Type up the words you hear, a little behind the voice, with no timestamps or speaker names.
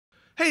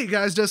Hey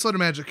guys, Desolator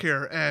Magic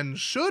here, and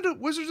should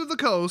Wizards of the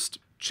Coast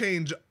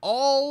change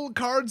all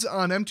cards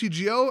on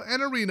MTGO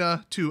and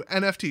Arena to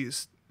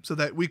NFTs so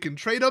that we can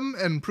trade them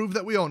and prove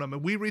that we own them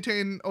and we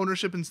retain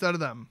ownership instead of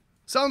them?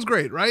 Sounds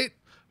great, right?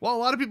 Well, a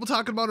lot of people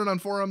talking about it on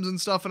forums and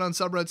stuff and on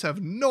subreddits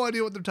have no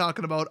idea what they're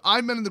talking about.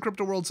 I've been in the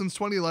crypto world since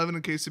 2011,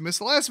 in case you missed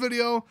the last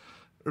video,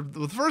 or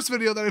the first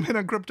video that I made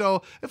on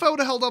crypto. If I would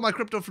have held all my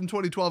crypto from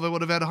 2012, I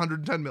would have had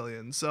 110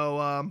 million.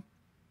 So,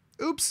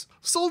 oops,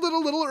 sold it a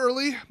little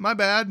early, my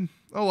bad.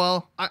 Oh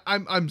well,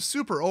 I'm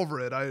super over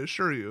it, I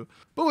assure you.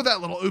 But with that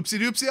little oopsie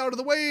doopsie out of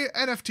the way,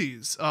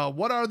 NFTs.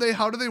 What are they?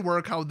 How do they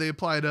work? How do they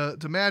apply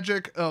to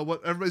Magic?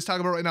 What everybody's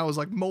talking about right now is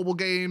like mobile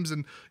games,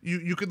 and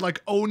you could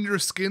like own your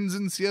skins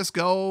in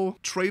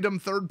CSGO, trade them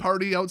third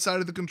party outside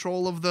of the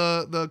control of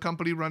the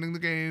company running the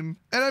game.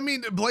 And I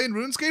mean, playing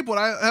RuneScape, would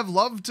I have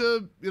loved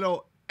to,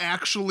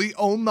 actually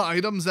own the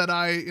items that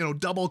I,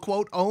 double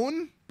quote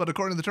own? But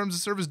according to the terms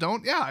of service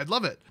don't? Yeah, I'd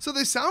love it. So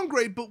they sound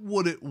great, but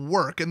would it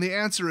work? And the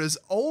answer is,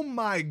 oh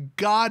my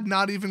God,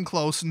 not even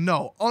close.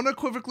 No,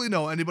 unequivocally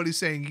no. Anybody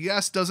saying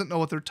yes doesn't know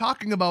what they're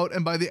talking about,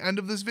 and by the end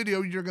of this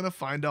video, you're gonna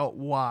find out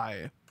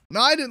why.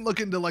 Now, I didn't look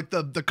into like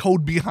the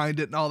code behind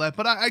it and all that,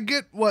 but I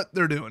get what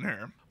they're doing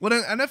here. What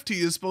an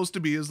NFT is supposed to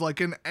be is like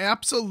an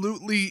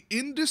absolutely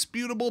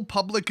indisputable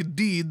public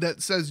deed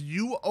that says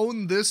you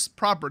own this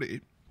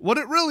property. What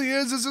it really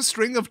is a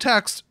string of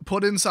text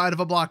put inside of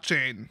a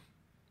blockchain.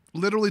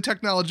 Literally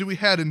technology we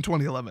had in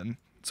 2011.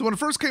 So when it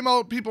first came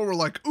out, people were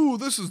like, ooh,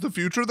 this is the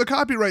future of the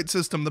copyright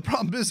system. The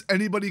problem is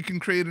anybody can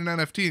create an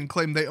NFT and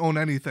claim they own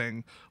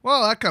anything.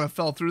 Well, that kind of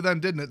fell through then,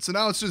 didn't it? So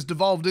now it's just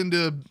devolved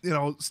into,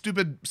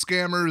 stupid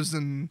scammers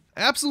and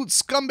absolute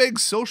scumbag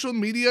social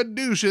media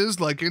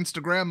douches like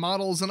Instagram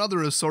models and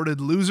other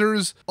assorted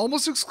losers,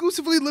 almost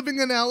exclusively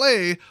living in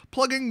LA,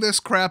 plugging this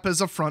crap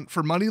as a front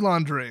for money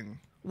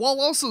laundering,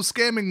 while also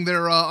scamming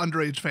their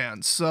underage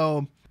fans.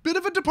 So bit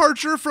of a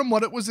departure from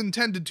what it was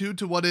intended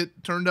to what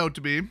it turned out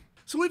to be.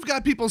 So we've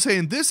got people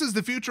saying this is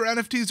the future,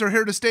 NFTs are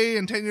here to stay,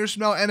 and 10 years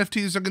from now,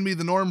 NFTs are going to be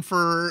the norm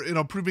for,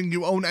 proving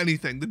you own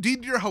anything. The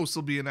deed to your house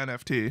will be an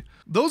NFT.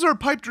 Those are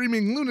pipe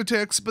dreaming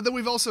lunatics, but then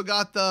we've also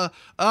got the,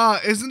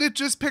 isn't it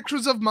just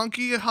pictures of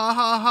monkey, ha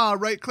ha ha,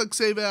 right click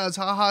save as,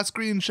 ha ha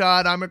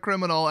screenshot, I'm a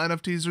criminal,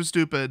 NFTs are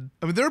stupid.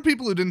 I mean, there are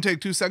people who didn't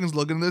take 2 seconds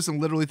looking at this and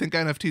literally think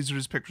NFTs are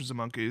just pictures of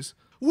monkeys.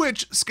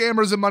 Which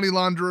scammers and money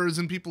launderers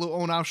and people who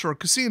own offshore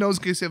casinos,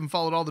 in case you haven't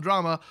followed all the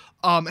drama,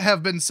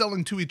 have been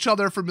selling to each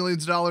other for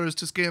millions of dollars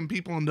to scam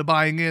people into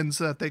buying in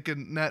so that they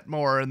can net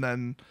more and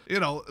then,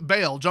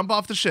 bail, jump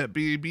off the ship,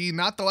 be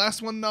not the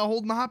last one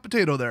holding the hot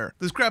potato there.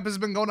 This crap has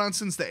been going on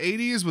since the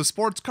 80s with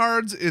sports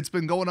cards. It's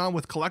been going on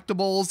with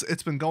collectibles.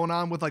 It's been going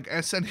on with like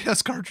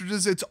SNES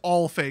cartridges. It's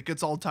all fake.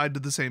 It's all tied to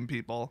the same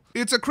people.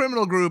 It's a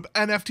criminal group.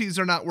 NFTs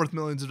are not worth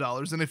millions of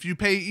dollars. And if you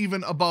pay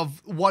even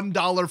above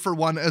 $1 for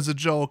one as a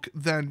joke,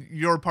 then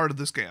you're part of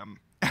the scam.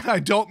 And I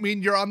don't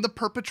mean you're on the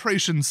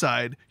perpetration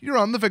side, you're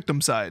on the victim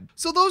side.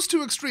 So those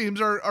two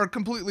extremes are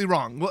completely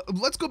wrong. Well,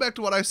 let's go back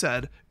to what I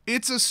said.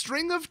 It's a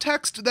string of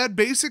text that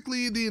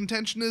basically the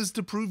intention is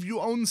to prove you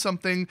own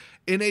something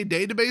in a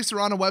database or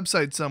on a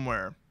website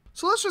somewhere.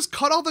 So let's just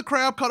cut all the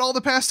crap, cut all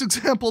the past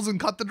examples, and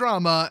cut the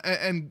drama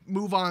and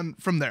move on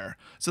from there.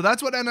 So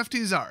that's what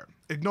NFTs are.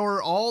 Ignore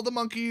all the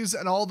monkeys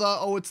and all the,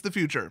 oh, it's the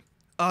future.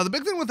 The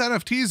big thing with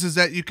NFTs is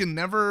that you can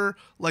never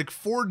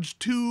forge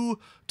 2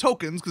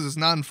 tokens, because it's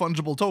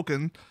non-fungible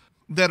token,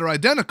 that are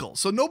identical.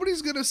 So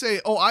nobody's going to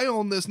say, oh, I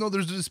own this. No,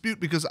 there's a dispute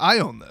because I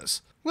own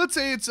this. Let's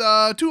say it's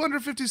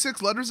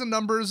 256 letters and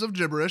numbers of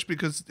gibberish,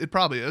 because it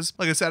probably is.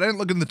 Like I said, I didn't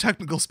look in the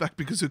technical spec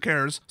because who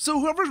cares? So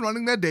whoever's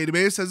running that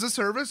database has a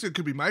service. It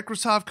could be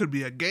Microsoft, could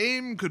be a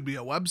game, could be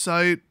a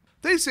website.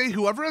 They say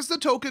whoever has the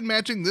token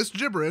matching this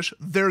gibberish,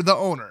 they're the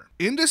owner.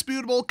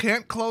 Indisputable,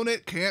 can't clone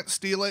it, can't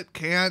steal it,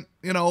 can't,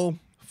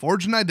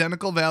 forge an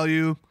identical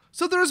value.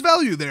 So there's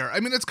value there.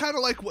 I mean, it's kind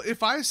of like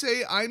if I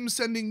say I'm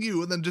sending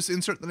you and then just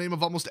insert the name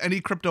of almost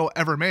any crypto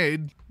ever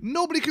made,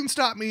 nobody can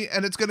stop me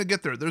and it's going to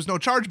get there. There's no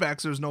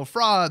chargebacks. There's no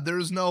fraud.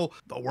 There's no,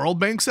 the World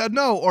Bank said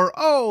no. Or,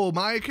 oh,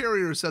 my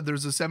carrier said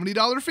there's a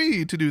 $70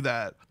 fee to do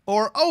that.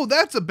 Or, oh,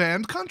 that's a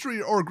banned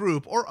country or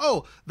group. Or,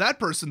 oh, that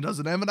person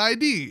doesn't have an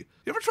ID.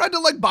 You ever tried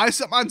to buy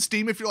something on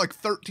Steam if you're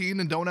 13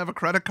 and don't have a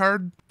credit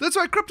card? That's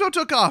why crypto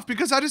took off,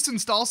 because I just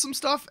install some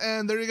stuff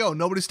and there you go.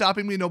 Nobody's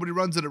stopping me. Nobody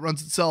runs it. It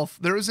runs itself.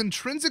 There is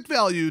intrinsic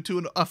value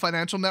to a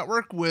financial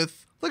network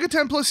with a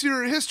 10+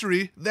 year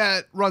history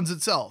that runs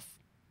itself.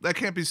 That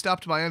can't be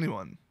stopped by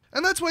anyone.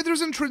 And that's why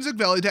there's intrinsic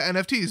value to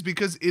NFTs,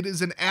 because it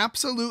is an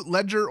absolute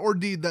ledger or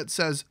deed that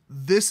says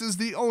this is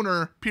the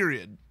owner,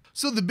 period.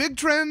 So the big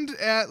trend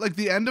at like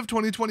the end of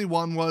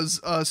 2021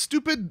 was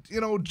stupid,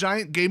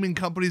 giant gaming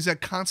companies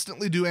that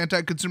constantly do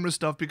anti-consumer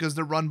stuff because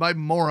they're run by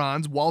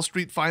morons, Wall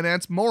Street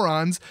finance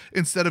morons,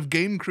 instead of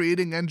game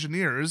creating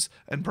engineers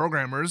and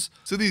programmers.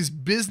 So these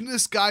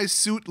business guy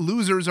suit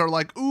losers are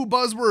like, ooh,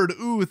 buzzword,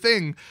 ooh,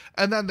 thing.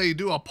 And then they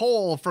do a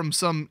poll from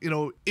some,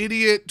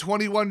 idiot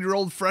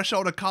 21-year-old fresh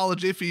out of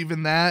college, if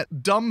even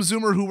that, dumb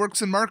Zoomer who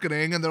works in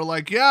marketing. And they're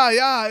like,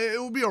 yeah,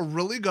 it would be a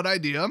really good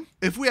idea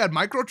if we had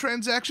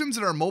microtransactions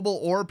in our mobile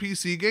or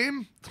PC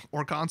game,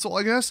 or console,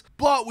 I guess.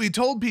 But we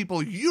told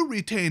people you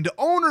retained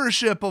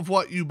ownership of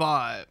what you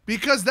bought,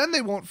 because then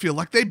they won't feel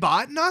like they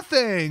bought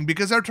nothing,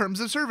 because our terms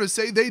of service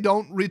say they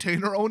don't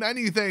retain or own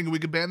anything. We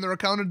could ban their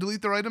account and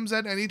delete their items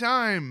at any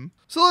time.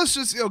 So let's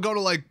just, go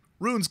to like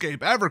RuneScape,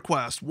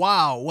 EverQuest,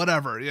 WoW,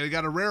 whatever. You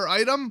got a rare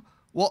item?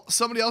 Well,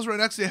 somebody else right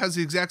next to you has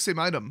the exact same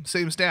item,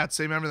 same stats,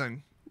 same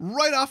everything.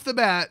 Right off the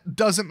bat,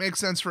 doesn't make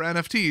sense for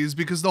NFTs,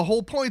 because the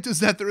whole point is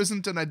that there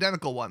isn't an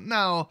identical one.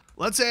 Now,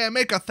 let's say I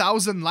make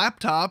 1,000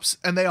 laptops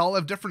and they all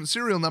have different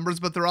serial numbers,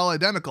 but they're all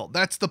identical.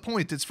 That's the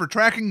point. It's for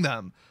tracking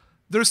them.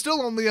 There's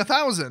still only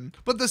 1,000.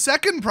 But the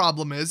second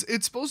problem is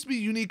it's supposed to be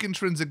unique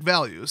intrinsic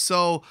value.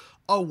 So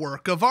a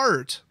work of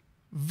art.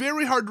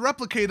 Very hard to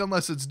replicate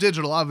unless it's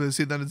digital,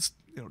 obviously, then it's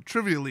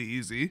trivially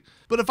easy.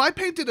 But if I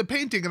painted a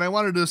painting and I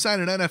wanted to assign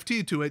an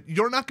NFT to it,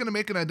 you're not going to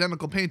make an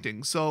identical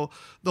painting. So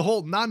the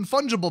whole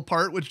non-fungible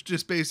part, which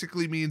just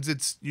basically means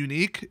it's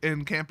unique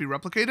and can't be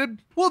replicated,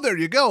 well, there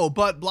you go.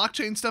 But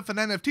blockchain stuff and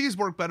NFTs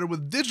work better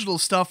with digital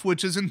stuff,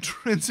 which is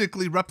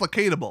intrinsically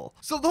replicatable.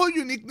 So the whole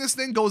uniqueness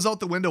thing goes out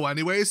the window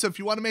anyway. So if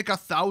you want to make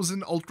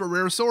 1,000 ultra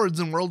rare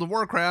swords in World of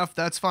Warcraft,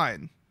 that's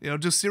fine.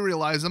 Just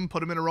serialize them, put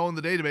them in a row in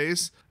the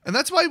database. And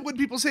that's why when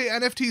people say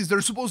NFTs,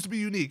 they're supposed to be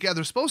unique. Yeah,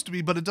 they're supposed to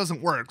be, but it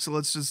doesn't work. So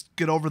let's just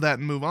get over that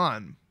and move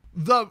on.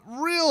 The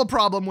real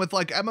problem with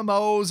like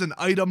MMOs and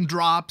item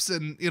drops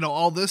and,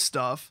 all this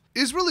stuff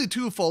is really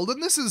twofold.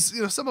 And this is,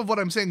 some of what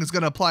I'm saying is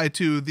going to apply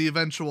to the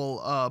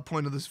eventual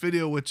point of this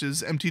video, which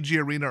is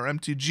MTG Arena or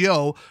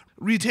MTGO,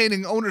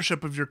 retaining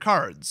ownership of your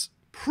cards.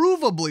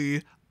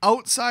 Provably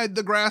outside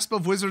the grasp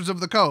of Wizards of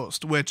the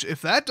Coast, which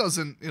if that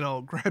doesn't,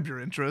 grab your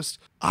interest,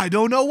 I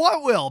don't know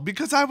what will,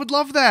 because I would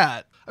love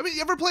that. I mean,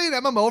 you ever play an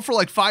MMO for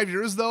like 5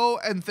 years though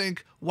and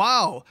think,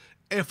 wow,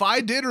 if I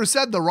did or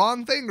said the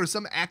wrong thing, or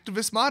some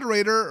activist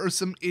moderator or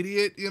some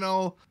idiot,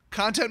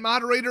 content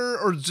moderator,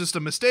 or just a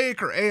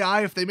mistake, or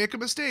AI, if they make a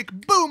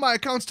mistake, boom, my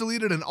account's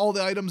deleted and all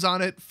the items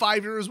on it,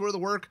 5 years worth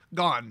of work,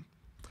 gone.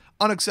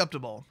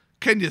 Unacceptable.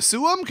 Can you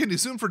sue them? Can you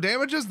sue them for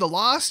damages, the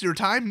loss, your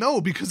time?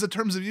 No, because the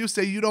terms of use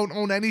say you don't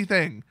own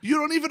anything. You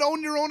don't even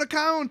own your own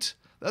account.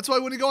 That's why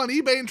when you go on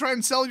eBay and try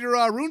and sell your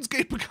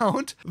RuneScape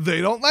account, they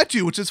don't let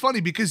you, which is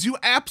funny because you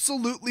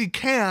absolutely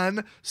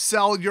can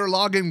sell your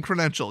login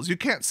credentials. You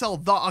can't sell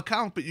the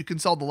account, but you can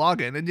sell the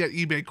login, and yet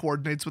eBay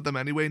coordinates with them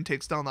anyway and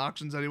takes down the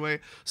auctions anyway.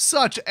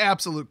 Such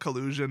absolute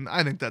collusion.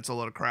 I think that's a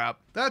load of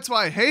crap. That's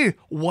why, hey,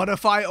 what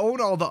if I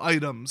own all the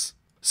items?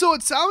 So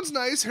it sounds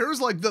nice. Here's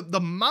like the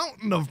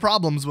mountain of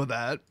problems with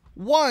that.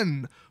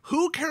 1,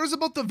 who cares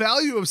about the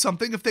value of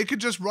something if they could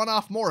just run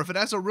off more? If it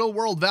has a real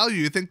world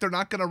value, you think they're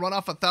not going to run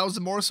off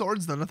 1,000 more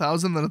swords, then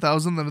 1,000, then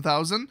 1,000, then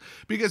 1,000?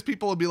 Because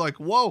people would be like,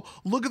 whoa,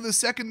 look at the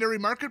secondary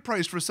market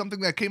price for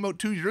something that came out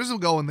 2 years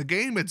ago in the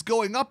game. It's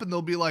going up. And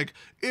they'll be like,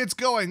 it's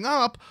going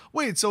up.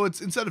 Wait, so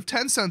it's instead of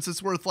 10 cents,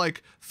 it's worth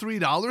like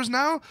 $3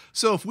 now?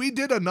 So if we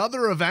did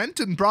another event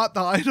and brought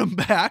the item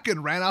back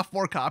and ran off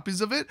more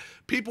copies of it,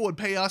 people would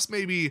pay us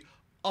maybe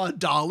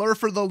 $1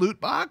 for the loot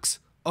box?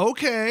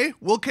 Okay,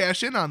 we'll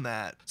cash in on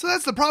that. So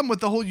that's the problem with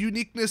the whole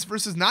uniqueness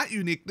versus not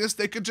uniqueness.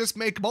 They could just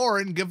make more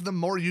and give them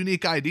more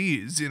unique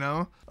IDs,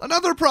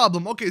 Another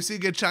problem, okay, so you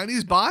get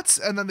Chinese bots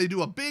and then they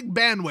do a big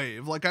ban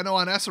wave. Like I know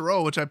on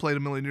SRO, which I played a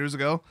million years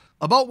ago,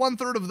 about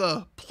 1/3 of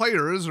the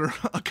players, or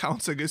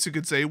accounts I guess you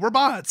could say, were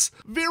bots.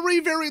 Very,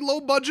 very low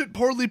budget,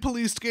 poorly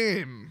policed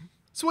game.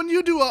 So when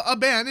you do a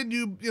ban and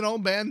you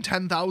ban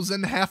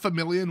 10,000,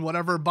 500,000,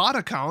 whatever bot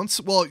accounts,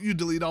 well, you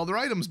delete all their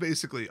items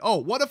basically. Oh,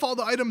 what if all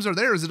the items are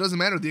theirs? It doesn't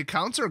matter. The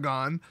accounts are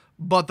gone,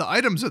 but the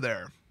items are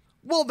there.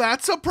 Well,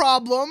 that's a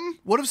problem.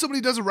 What if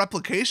somebody does a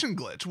replication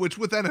glitch, which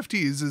with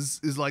NFTs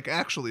is like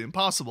actually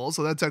impossible,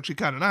 so that's actually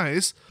kind of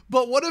nice.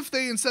 But what if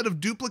they, instead of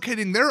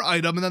duplicating their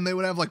item, and then they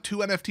would have like 2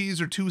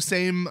 NFTs or 2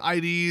 same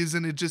IDs,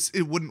 and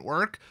it wouldn't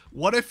work?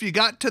 What if you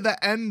got to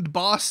the end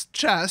boss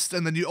chest,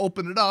 and then you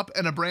open it up,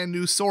 and a brand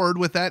new sword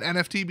with that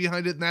NFT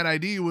behind it and that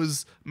ID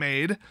was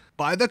made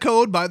by the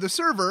code, by the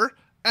server,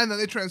 and then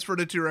they transferred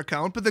it to your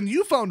account, but then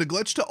you found a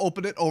glitch to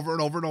open it over and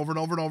over and over and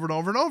over and over and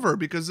over and over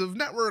because of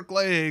network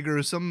lag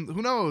or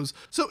who knows.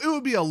 So it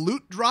would be a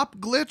loot drop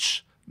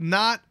glitch,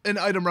 not an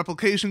item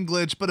replication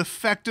glitch, but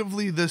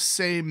effectively the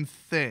same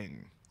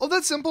thing. Oh,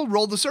 that's simple,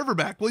 roll the server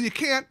back. Well, you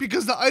can't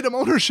because the item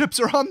ownerships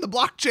are on the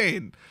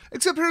blockchain.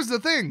 Except here's the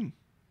thing.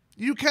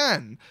 You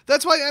can.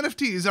 That's why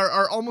NFTs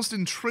are almost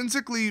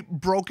intrinsically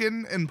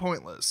broken and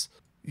pointless.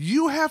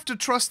 You have to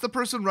trust the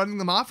person running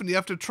them off, and you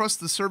have to trust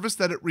the service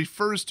that it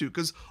refers to,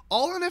 because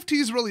all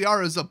NFTs really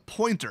are is a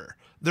pointer.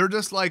 They're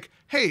just like,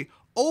 hey,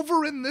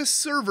 over in this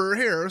server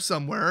here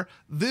somewhere,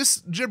 this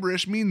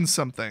gibberish means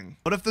something.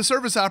 But if the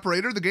service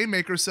operator, the game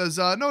maker, says,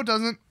 no, it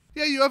doesn't.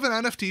 Yeah, you have an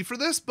NFT for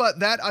this, but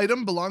that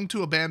item belonged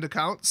to a banned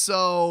account,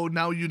 so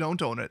now you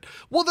don't own it.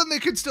 Well, then they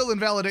could still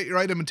invalidate your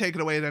item and take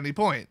it away at any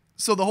point.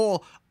 So the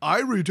whole,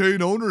 I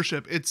retain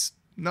ownership, it's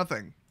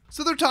nothing.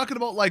 So they're talking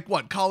about like,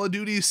 what, Call of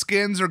Duty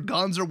skins or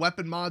guns or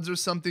weapon mods or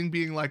something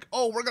being like,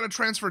 oh, we're going to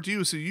transfer it to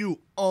you so you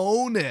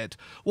own it.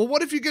 Well,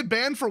 what if you get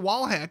banned for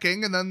wall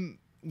hacking and then,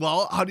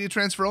 well, how do you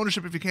transfer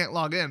ownership if you can't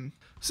log in?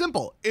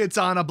 Simple. It's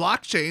on a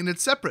blockchain.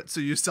 It's separate. So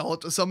you sell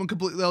it to someone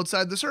completely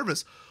outside the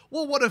service.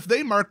 Well, what if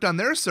they marked on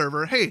their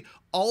server, hey,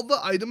 all the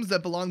items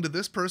that belong to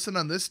this person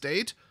on this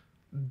date,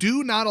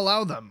 do not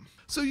allow them.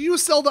 So you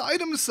sell the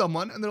item to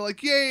someone and they're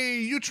like, yay,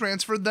 you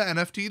transferred the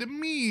NFT to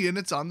me and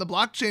it's on the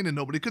blockchain and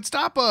nobody could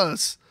stop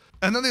us.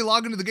 And then they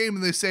log into the game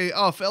and they say,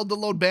 oh, failed to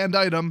load banned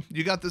item.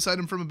 You got this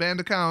item from a banned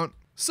account.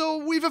 So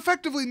we've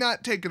effectively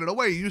not taken it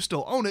away. You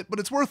still own it, but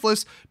it's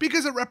worthless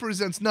because it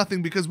represents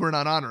nothing because we're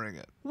not honoring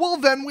it. Well,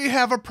 then we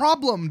have a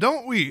problem,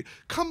 don't we?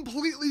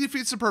 Completely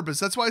defeats the purpose.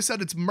 That's why I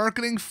said it's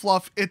marketing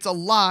fluff. It's a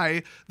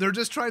lie. They're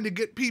just trying to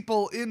get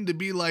people in to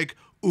be like,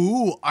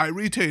 ooh, I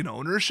retain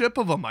ownership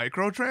of a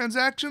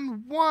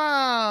microtransaction?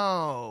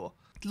 Wow.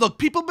 Look,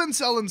 people have been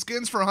selling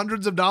skins for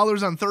hundreds of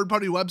dollars on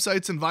third-party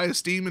websites and via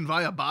Steam and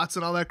via bots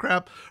and all that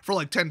crap for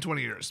like 10,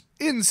 20 years.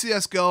 In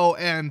CSGO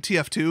and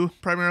TF2,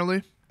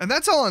 primarily. And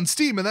that's all on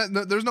Steam, and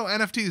there's no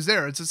NFTs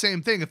there. It's the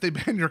same thing. If they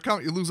ban your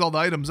account, you lose all the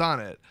items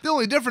on it. The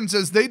only difference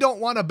is they don't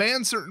want to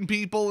ban certain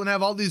people and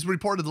have all these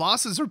reported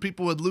losses or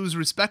people would lose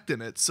respect in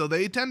it. So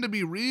they tend to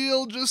be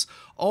real just,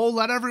 oh,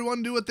 let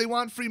everyone do what they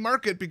want, free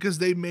market, because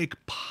they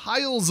make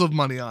piles of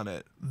money on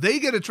it. They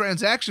get a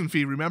transaction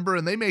fee, remember,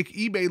 and they make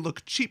eBay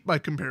look cheap by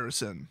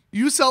comparison.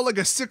 You sell like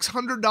a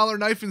 $600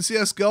 knife in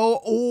CSGO,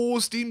 oh,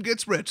 Steam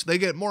gets rich. They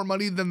get more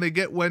money than they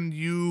get when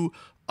you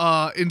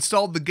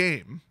installed the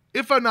game.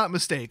 If I'm not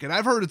mistaken.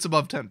 I've heard it's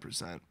above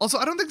 10%. Also,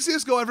 I don't think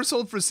CSGO ever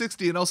sold for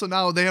 60, and also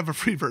now they have a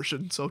free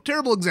version, so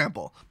terrible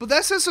example. But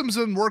that system's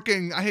been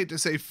working, I hate to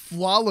say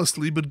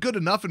flawlessly, but good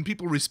enough and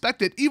people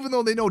respect it, even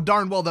though they know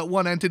darn well that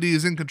one entity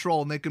is in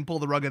control and they can pull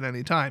the rug at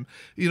any time.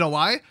 You know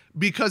why?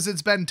 Because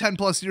it's been 10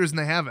 plus years and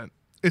they haven't.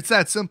 It's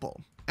that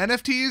simple.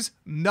 NFTs,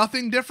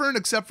 nothing different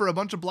except for a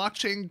bunch of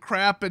blockchain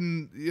crap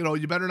and, you know,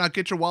 you better not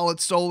get your wallet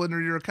stolen or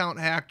your account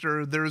hacked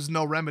or there's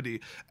no remedy.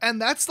 And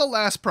that's the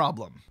last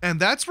problem. And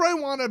that's where I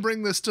want to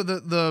bring this to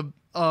the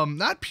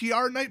not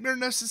PR nightmare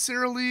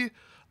necessarily,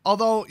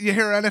 although you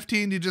hear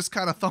NFT and you just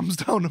kind of thumbs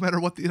down no matter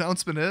what the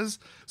announcement is.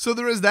 So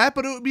there is that,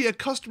 but it would be a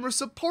customer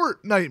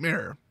support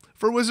nightmare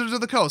for Wizards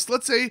of the Coast.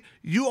 Let's say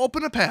you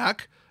open a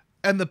pack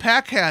and the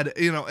pack had,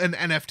 you know, an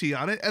NFT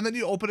on it, and then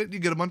you open it and you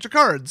get a bunch of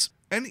cards.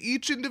 And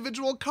each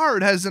individual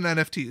card has an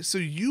NFT. So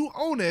you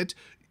own it.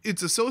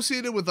 It's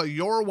associated with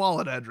your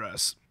wallet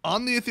address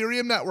on the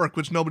Ethereum network,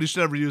 which nobody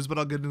should ever use, but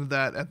I'll get into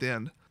that at the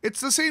end.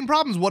 It's the same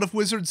problems. What if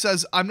Wizard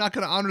says, I'm not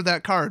going to honor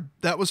that card.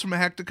 That was from a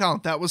hacked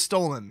account. That was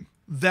stolen.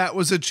 That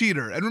was a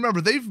cheater. And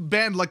remember, they've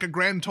banned like a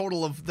grand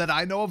total of, that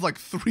I know of, like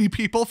 3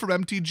 people from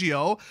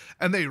MTGO.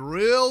 And they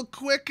real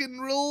quick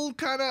and real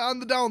kind of on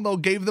the down low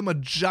gave them a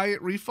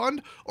giant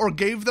refund or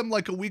gave them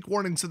like a week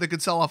warning so they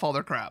could sell off all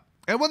their crap.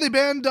 And when they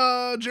banned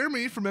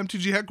Jeremy from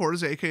MTG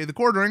headquarters, aka The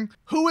Quartering,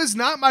 who is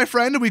not my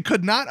friend, we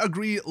could not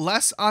agree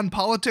less on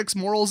politics,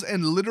 morals,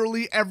 and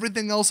literally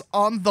everything else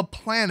on the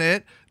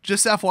planet.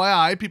 Just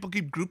FYI, people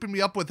keep grouping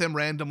me up with him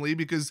randomly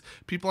because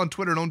people on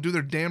Twitter don't do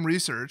their damn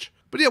research.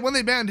 But yeah, when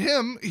they banned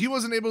him, he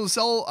wasn't able to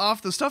sell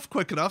off the stuff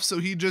quick enough, so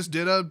he just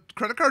did a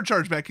credit card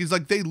chargeback. He's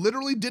like, they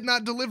literally did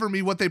not deliver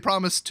me what they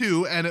promised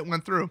to, and it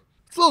went through.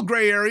 It's a little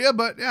gray area,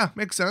 but yeah,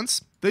 makes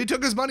sense. They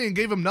took his money and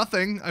gave him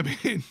nothing. I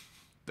mean...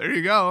 There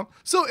you go.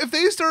 So if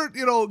they start,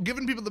 you know,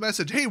 giving people the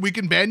message, hey, we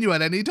can ban you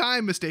at any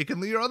time,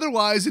 mistakenly or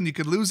otherwise, and you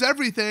could lose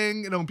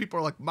everything, you know, and people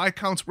are like, my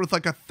account's worth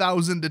like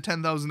 $1,000 to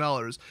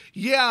 $10,000.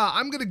 Yeah,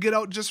 I'm going to get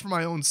out just for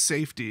my own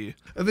safety.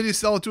 And then you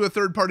sell it to a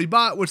third-party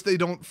bot, which they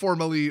don't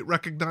formally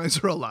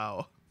recognize or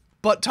allow,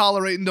 but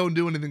tolerate and don't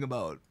do anything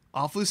about.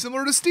 Awfully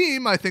similar to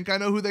Steam. I think I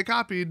know who they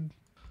copied.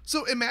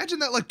 So imagine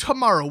that like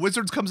tomorrow,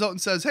 Wizards comes out and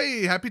says,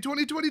 hey, happy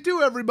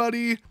 2022,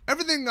 everybody.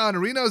 Everything on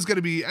Arena is going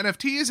to be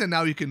NFTs, and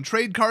now you can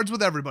trade cards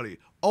with everybody.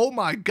 Oh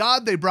my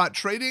God, they brought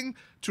trading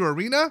to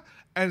Arena,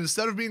 and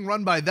instead of being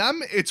run by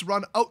them, it's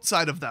run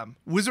outside of them.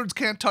 Wizards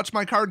can't touch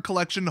my card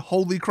collection,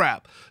 holy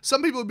crap.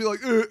 Some people would be like,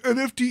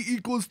 NFT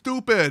equals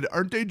stupid.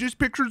 Aren't they just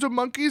pictures of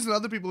monkeys? And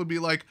other people would be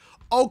like,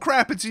 oh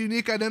crap, it's a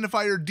unique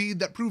identifier deed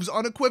that proves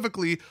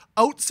unequivocally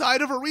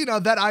outside of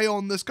Arena that I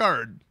own this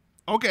card.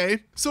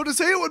 Okay, so to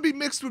say it would be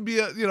mixed would be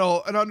a, you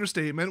know, an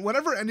understatement.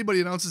 Whenever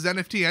anybody announces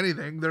NFT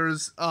anything,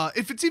 there's,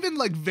 if it's even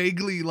like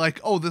vaguely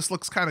like, oh, this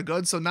looks kind of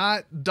good, so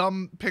not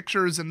dumb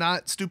pictures and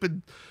not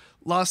stupid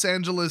Los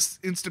Angeles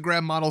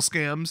Instagram model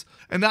scams,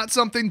 and not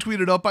something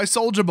tweeted up by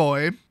Soulja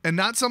Boy, and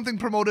not something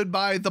promoted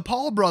by the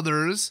Paul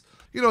brothers,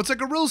 you know, it's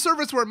like a real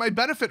service where it might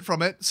benefit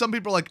from it. Some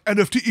people are like,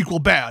 NFT equal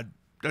bad.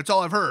 That's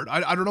all I've heard.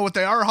 I don't know what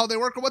they are, how they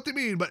work, or what they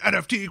mean, but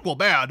NFT equal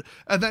bad.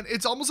 And then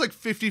it's almost like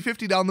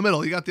 50-50 down the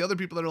middle. You got the other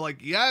people that are like,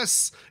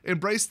 yes,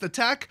 embrace the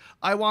tech.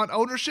 I want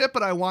ownership,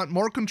 but I want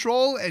more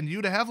control and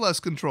you to have less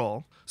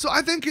control. So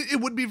I think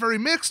it would be very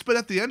mixed, but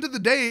at the end of the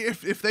day,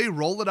 if they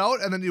roll it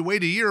out and then you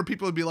wait a year,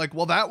 people would be like,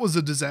 well, that was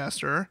a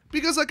disaster.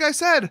 Because like I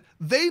said,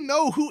 they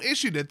know who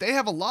issued it. They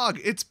have a log.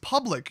 It's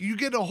public. You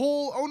get a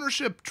whole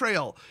ownership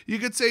trail. You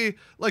could say,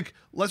 like,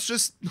 let's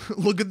just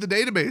look at the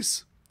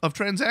database of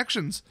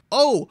transactions.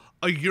 Oh,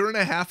 a year and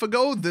a half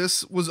ago,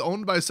 this was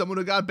owned by someone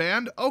who got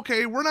banned.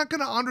 Okay, we're not going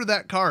to honor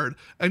that card.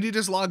 And you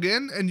just log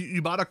in and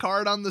you bought a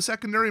card on the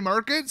secondary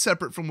market,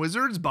 separate from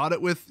Wizards, bought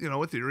it with,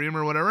 Ethereum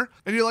or whatever.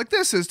 And you're like,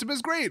 this system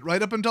is great,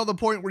 right up until the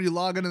point where you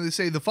log in and they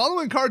say, the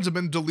following cards have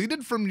been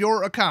deleted from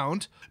your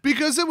account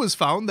because it was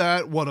found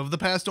that one of the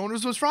past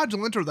owners was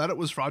fraudulent or that it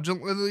was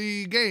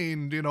fraudulently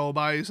gained,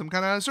 by some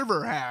kind of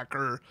server hack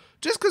or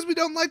just because we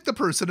don't like the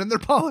person and their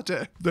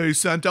politics. They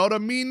sent out a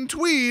mean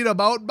tweet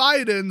about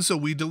Biden, so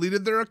we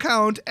deleted their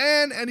account,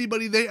 and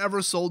anybody they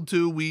ever sold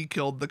to, we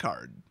killed the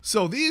card.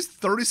 So these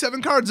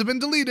 37 cards have been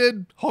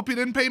deleted. Hope you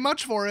didn't pay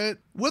much for it.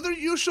 Whether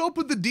you show up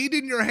with the deed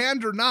in your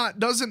hand or not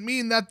doesn't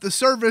mean that the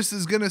service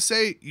is going to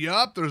say,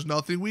 yup, there's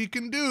nothing we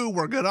can do.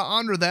 We're going to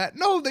honor that.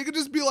 No, they could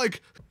just be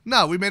like,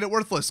 no, we made it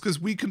worthless because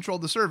we control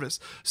the service.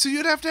 So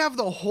you'd have to have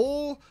the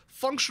whole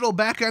functional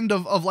back end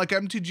of like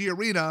MTG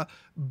Arena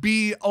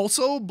be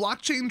also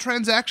blockchain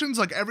transactions.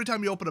 Like every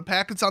time you open a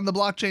pack, it's on the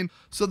blockchain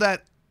so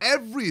that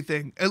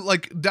everything,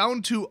 like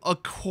down to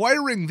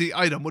acquiring the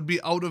item, would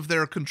be out of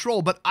their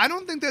control. But I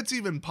don't think that's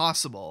even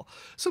possible.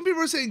 Some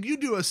people are saying you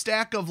do a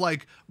stack of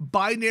like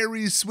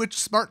binary switch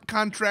smart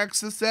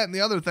contracts, this, that, and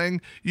the other thing.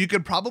 You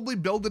could probably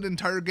build an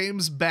entire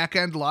game's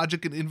back-end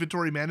logic and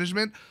inventory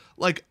management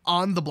like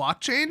on the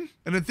blockchain.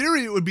 And in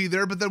theory it would be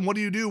there, but then what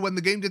do you do when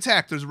the game gets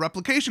hacked? There's a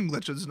replication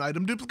glitch, there's an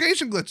item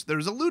duplication glitch,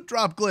 there's a loot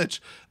drop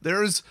glitch,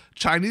 there's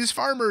Chinese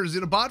farmers,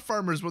 bot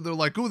farmers where they're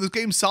like, ooh, this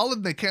game's solid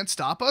and they can't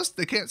stop us,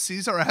 they can't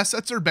seize our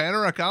assets or ban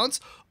our accounts.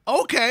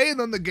 Okay, and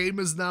then the game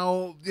is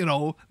now,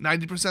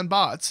 90%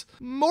 bots.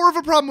 More of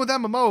a problem with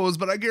MMOs,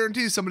 but I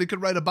guarantee somebody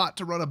could write a bot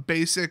to run a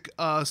basic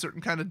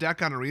certain kind of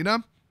deck on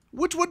Arena,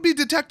 which would be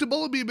detectable.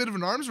 It'd be a bit of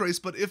an arms race,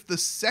 but if the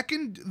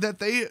second that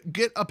they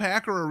get a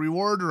pack or a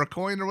reward or a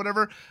coin or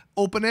whatever,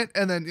 open it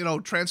and then,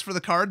 transfer the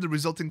card, the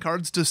resulting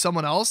cards to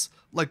someone else,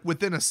 like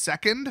within a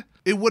second,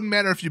 it wouldn't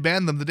matter if you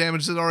ban them. The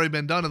damage has already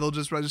been done and they'll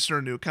just register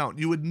a new account.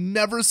 You would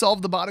never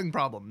solve the botting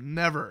problem.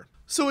 Never.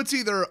 So it's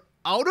either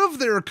out of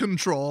their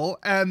control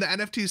and the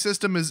NFT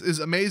system is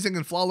amazing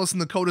and flawless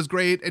and the code is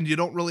great and you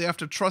don't really have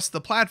to trust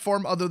the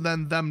platform other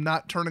than them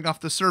not turning off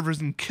the servers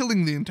and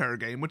killing the entire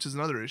game, which is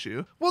another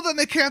issue. Well, then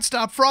they can't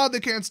stop fraud, they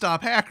can't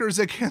stop hackers,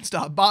 they can't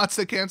stop bots,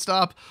 they can't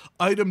stop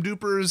item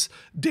dupers,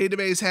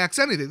 database hacks,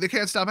 anything. They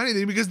can't stop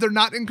anything because they're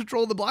not in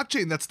control of the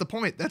blockchain. That's the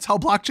point. That's how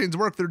blockchains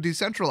work. They're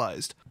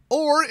decentralized.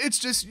 Or it's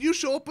just you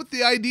show up with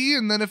the ID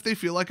and then if they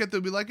feel like it,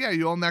 they'll be like, yeah,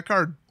 you own that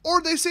card. Or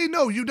they say,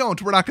 no, you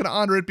don't. We're not going to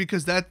honor it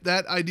because that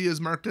ID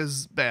is marked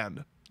as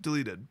banned,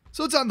 deleted.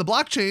 So it's on the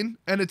blockchain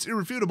and it's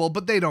irrefutable,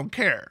 but they don't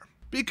care.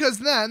 Because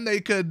then they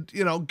could,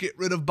 get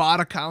rid of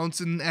bot accounts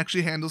and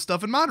actually handle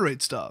stuff and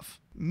moderate stuff.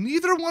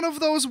 Neither one of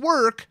those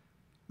work.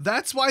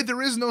 That's why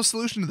there is no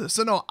solution to this.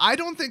 So no, I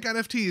don't think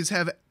NFTs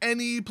have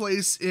any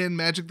place in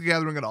Magic the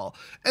Gathering at all.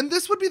 And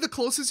this would be the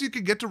closest you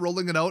could get to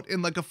rolling it out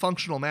in like a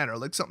functional manner,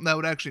 like something that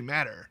would actually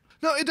matter.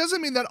 Now, it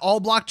doesn't mean that all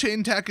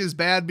blockchain tech is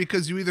bad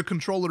because you either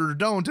control it or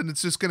don't, and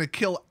it's just going to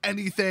kill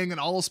anything and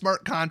all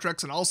smart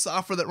contracts and all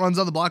software that runs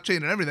on the blockchain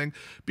and everything.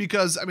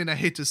 Because, I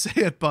hate to say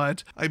it,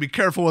 but I'd be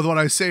careful with what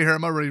I say here.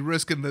 I'm already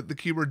risking the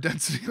keyword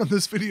density on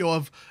this video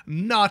of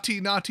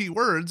naughty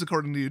words,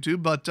 according to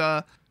YouTube.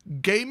 But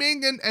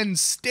gaming and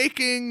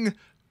staking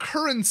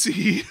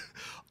currency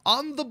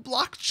on the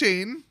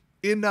blockchain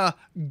in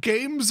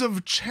games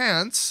of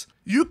chance,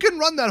 you can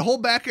run that whole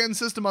back-end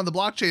system on the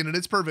blockchain and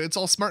it's perfect. It's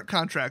all smart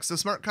contracts. The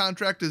smart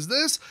contract is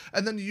this,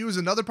 and then you use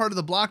another part of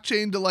the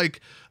blockchain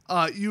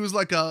to use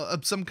like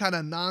some kind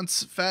of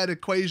nonce-fed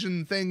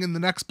equation thing in the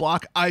next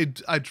block. I've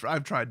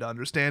tried to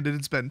understand it.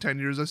 It's been 10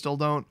 years. I still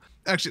don't.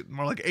 Actually,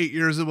 more like 8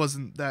 years. It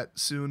wasn't that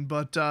soon.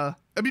 But,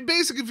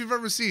 basically, if you've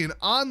ever seen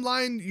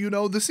online,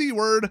 the C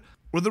word,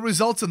 where the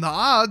results and the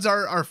odds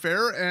are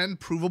fair and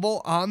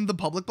provable on the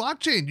public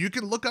blockchain. You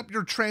can look up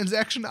your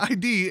transaction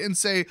ID and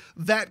say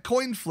that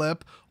coin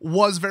flip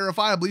was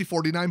verifiably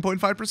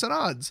 49.5%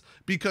 odds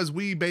because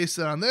we based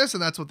it on this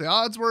and that's what the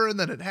odds were and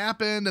then it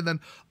happened and then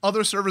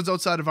other servers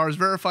outside of ours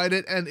verified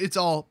it and it's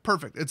all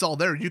perfect. It's all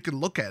there. You can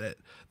look at it.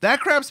 That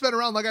crap's been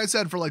around, like I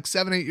said, for like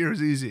 7-8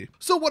 years easy.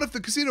 So what if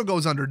the casino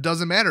goes under?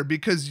 Doesn't matter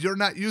because you're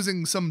not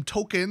using some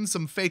token,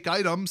 some fake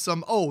item,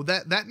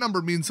 that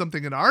number means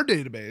something in our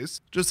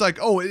database. Just like,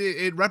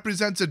 it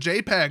represents a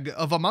JPEG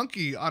of a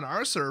monkey on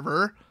our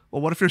server.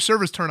 Well, what if your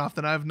servers turn off?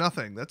 Then I have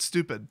nothing. That's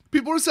stupid.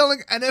 People are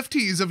selling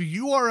NFTs of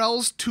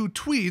URLs to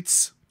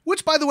tweets,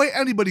 which, by the way,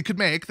 anybody could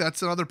make.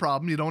 That's another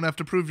problem. You don't have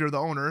to prove you're the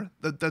owner.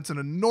 That's an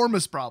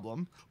enormous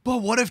problem.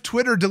 But what if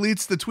Twitter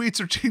deletes the tweets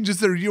or changes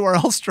their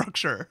URL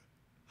structure?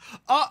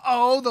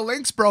 Uh-oh, the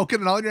link's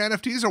broken and all your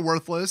NFTs are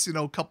worthless,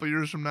 a couple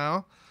years from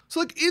now. So,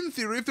 like, in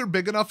theory, if they're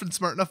big enough and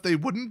smart enough, they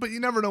wouldn't, but you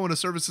never know when a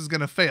service is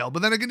going to fail.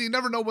 But then again, you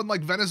never know when,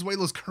 like,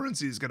 Venezuela's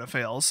currency is going to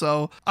fail.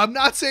 So, I'm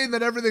not saying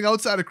that everything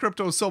outside of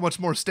crypto is so much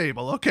more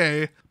stable,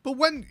 okay? But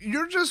when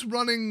you're just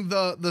running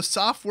the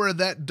software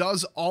that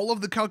does all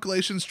of the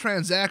calculations,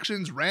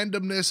 transactions,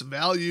 randomness,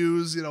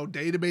 values,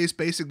 database,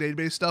 basic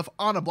database stuff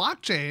on a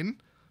blockchain,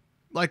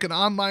 like an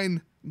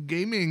online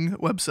gaming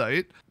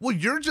website, well,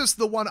 you're just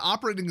the one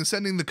operating and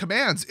sending the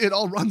commands. It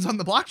all runs on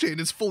the blockchain.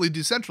 It's fully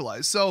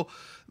decentralized. So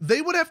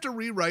they would have to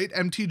rewrite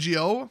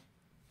MTGO.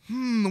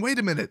 Wait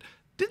a minute.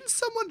 Didn't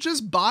someone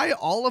just buy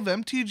all of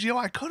MTGO?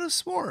 I could have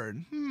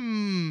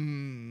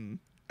sworn.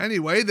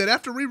 Anyway, they'd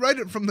have to rewrite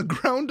it from the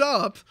ground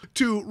up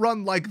to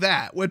run like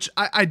that, which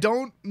I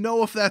don't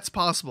know if that's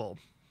possible.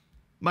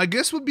 My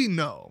guess would be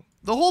no.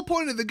 The whole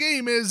point of the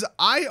game is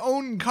I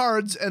own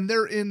cards and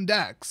they're in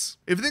decks.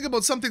 If you think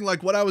about something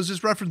like what I was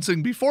just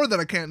referencing before that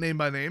I can't name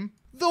by name,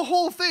 the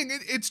whole thing,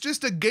 it's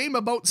just a game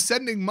about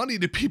sending money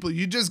to people.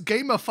 You just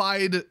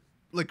gamified,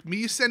 like,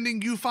 me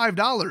sending you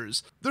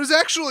 $5. There's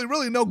actually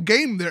really no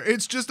game there.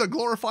 It's just a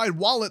glorified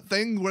wallet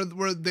thing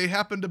where they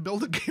happen to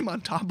build a game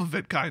on top of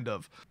it, kind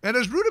of. And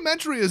as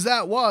rudimentary as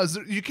that was,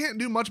 you can't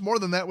do much more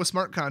than that with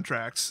smart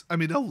contracts. I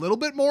mean, a little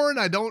bit more, and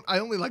I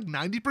only like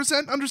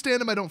 90% understand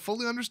them. I don't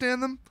fully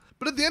understand them.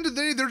 But at the end of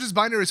the day, they're just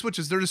binary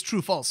switches. They're just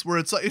true false, where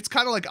it's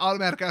kind of like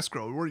automatic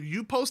escrow, where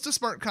you post a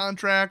smart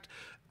contract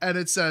and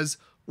it says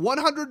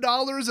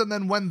 $100, and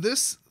then when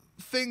this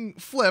thing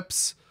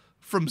flips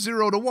from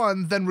 0 to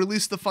 1, then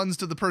release the funds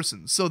to the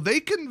person. So they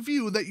can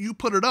view that you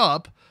put it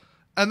up,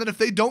 and then if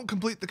they don't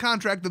complete the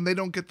contract, then they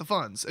don't get the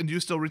funds, and you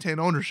still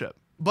retain ownership.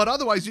 But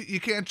otherwise, you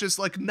can't just,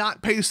 like,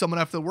 not pay someone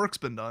after the work's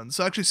been done.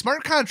 So actually,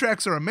 smart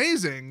contracts are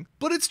amazing,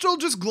 but it's still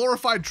just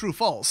glorified true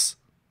false.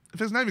 If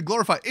it's not even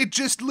glorified, it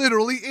just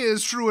literally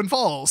is true and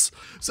false.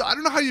 So I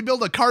don't know how you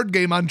build a card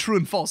game on true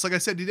and false. Like I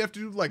said, you'd have to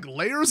do like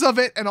layers of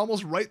it and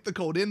almost write the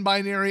code in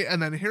binary.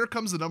 And then here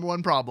comes the number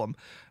one problem.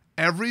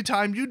 Every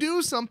time you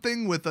do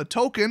something with a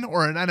token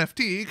or an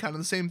NFT, kind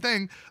of the same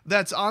thing,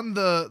 that's on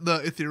the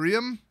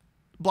Ethereum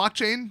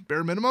blockchain,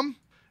 bare minimum,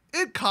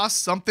 it costs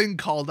something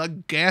called a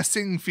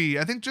gassing fee.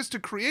 I think just to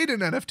create an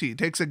NFT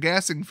takes a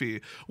gassing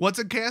fee. What's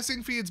a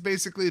gassing fee? It's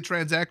basically a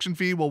transaction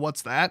fee. Well,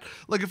 what's that?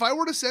 Like if I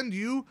were to send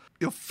you,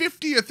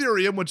 50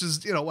 Ethereum, which is,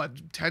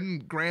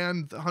 10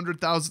 grand,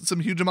 100,000, some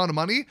huge amount of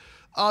money,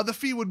 the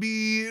fee would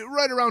be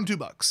right around $2.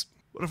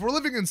 But if we're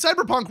living in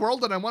cyberpunk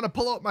world and I want to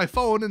pull out my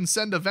phone and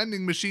send a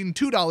vending machine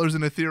 $2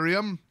 in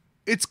Ethereum,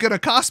 it's going to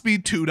cost me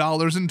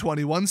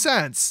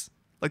 $2.21.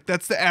 Like,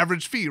 that's the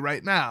average fee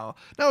right now.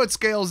 Now, it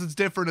scales, it's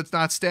different, it's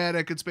not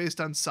static, it's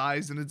based on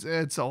size, and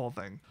it's the whole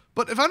thing.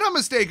 But if I'm not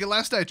mistaken,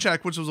 last I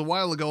checked, which was a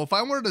while ago, if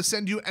I wanted to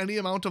send you any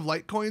amount of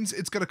Litecoins,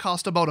 it's going to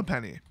cost about a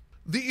penny.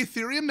 The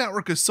Ethereum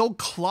network is so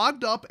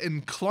clogged up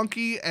and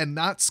clunky and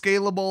not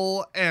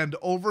scalable and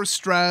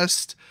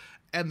overstressed,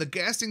 and the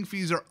gassing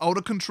fees are out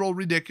of control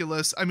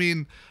ridiculous. I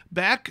mean,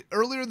 back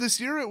earlier this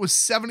year, it was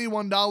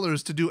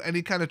 $71 to do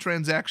any kind of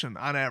transaction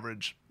on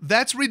average.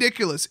 That's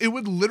ridiculous. It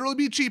would literally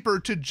be cheaper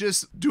to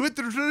just do it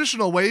the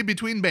traditional way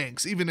between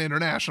banks, even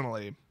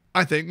internationally.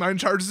 I think mine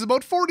charges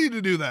about $40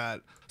 to do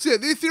that. So yeah,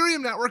 the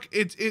Ethereum network,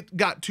 it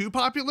got too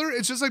popular.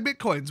 It's just like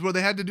Bitcoins, where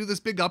they had to do this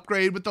big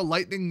upgrade with the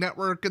Lightning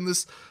Network and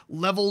this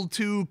level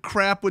 2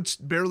 crap, which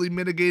barely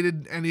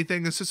mitigated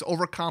anything. It's just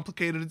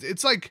overcomplicated.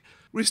 It's like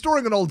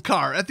restoring an old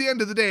car. At the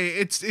end of the day,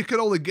 it can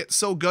only get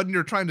so good, and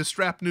you're trying to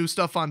strap new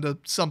stuff onto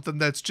something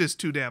that's just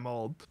too damn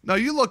old. Now,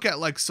 you look at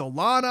like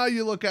Solana,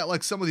 you look at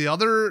like some of the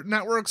other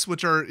networks,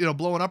 which are,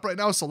 blowing up right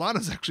now.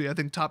 Solana's actually, I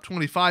think, top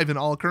 25 in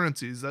all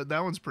currencies. That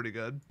one's pretty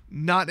good.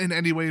 Not in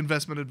any way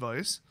investment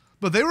advice.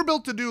 But they were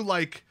built to do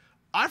like,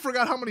 I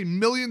forgot how many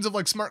millions of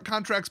like smart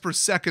contracts per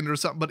second or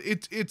something, but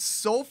it's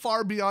so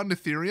far beyond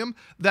Ethereum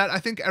that I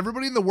think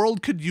everybody in the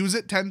world could use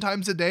it 10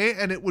 times a day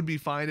and it would be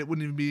fine. It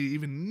wouldn't even be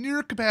even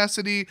near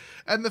capacity,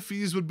 and the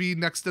fees would be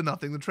next to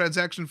nothing. The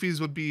transaction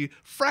fees would be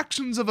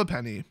fractions of a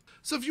penny.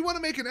 So if you want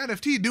to make an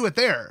NFT, do it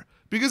there.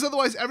 Because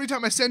otherwise, every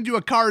time I send you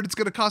a card, it's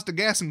going to cost a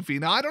gassing fee.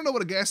 Now, I don't know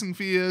what a gassing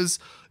fee is,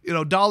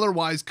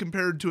 dollar-wise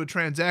compared to a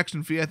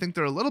transaction fee. I think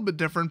they're a little bit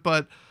different,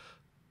 but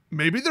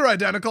maybe they're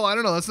identical. I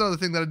don't know. That's another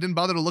thing that I didn't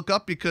bother to look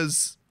up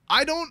because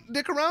I don't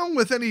dick around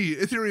with any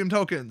Ethereum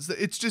tokens.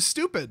 It's just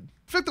stupid. In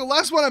fact, the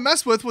last one I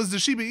messed with was the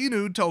Shiba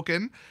Inu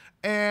token.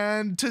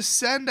 And to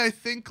send, I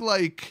think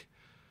like,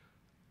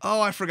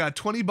 I forgot,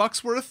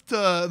 $20 worth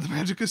to the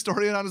Magic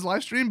Historian on his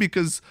live stream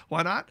because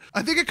why not?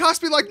 I think it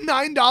cost me like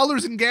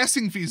 $9 in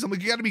gassing fees. I'm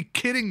like, you gotta be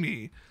kidding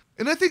me.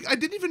 And I think I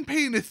didn't even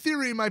pay in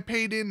Ethereum. I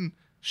paid in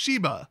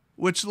Shiba,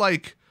 which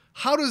like,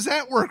 how does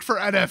that work for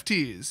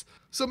NFTs?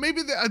 So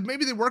maybe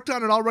they worked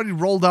on it already,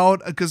 rolled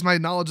out, because my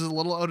knowledge is a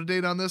little out of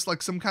date on this,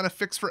 like some kind of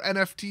fix for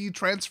NFT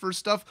transfer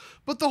stuff.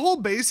 But the whole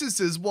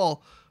basis is,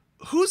 well,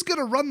 who's going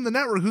to run the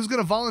network? Who's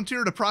going to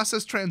volunteer to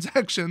process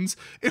transactions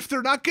if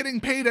they're not getting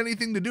paid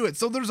anything to do it?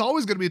 So there's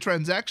always going to be a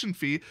transaction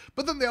fee,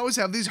 but then they always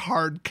have these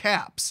hard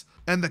caps.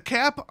 And the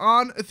cap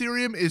on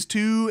Ethereum is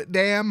too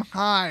damn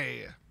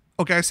high.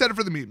 Okay, I said it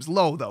for the memes.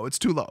 Low, though. It's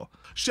too low.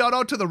 Shout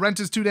out to the rent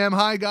is too damn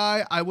high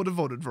guy. I would have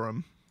voted for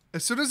him.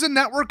 As soon as a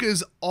network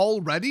is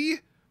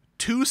already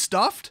too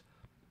stuffed,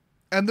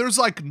 and there's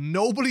like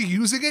nobody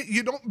using it,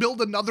 you don't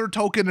build another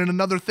token and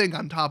another thing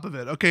on top of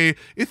it, okay?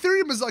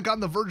 Ethereum is like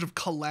on the verge of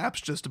collapse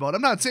just about.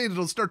 I'm not saying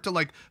it'll start to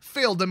like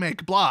fail to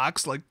make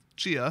blocks like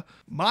Chia.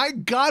 My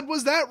God,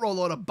 was that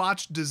rollout a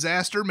botched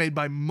disaster made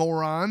by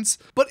morons?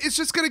 But it's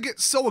just going to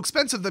get so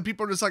expensive that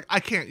people are just like, I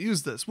can't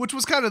use this, which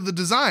was kind of the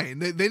design.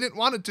 They didn't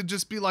want it to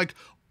just be like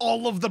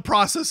all of the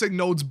processing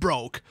nodes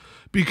broke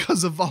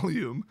because of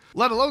volume,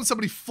 let alone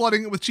somebody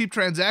flooding it with cheap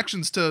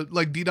transactions to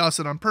like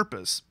DDoS it on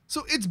purpose.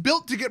 So it's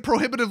built to get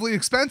prohibitively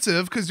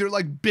expensive because you're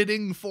like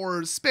bidding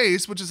for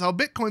space, which is how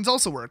Bitcoins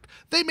also worked.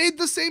 They made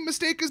the same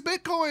mistake as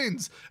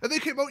Bitcoins and they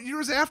came out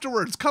years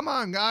afterwards. Come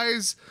on,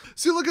 guys.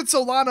 See, look at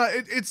Solana.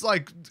 It's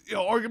like, you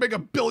know, or you can make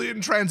 1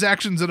 billion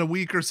transactions in a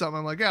week or something.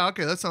 I'm like, yeah,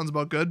 okay, that sounds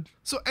about good.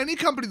 So any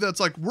company that's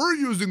like, we're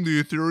using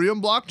the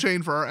Ethereum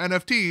blockchain for our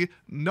NFT,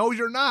 no,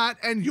 you're not,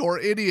 and you're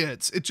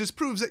idiots. It just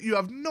proves that you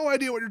have no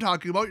idea what you're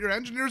talking about. Your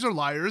engineers are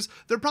liars.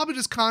 They're probably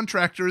just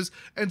contractors,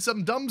 and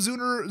some dumb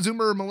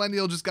Zoomer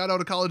millennial just got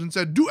out of college and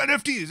said, do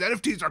NFTs.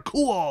 NFTs are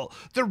cool.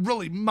 They're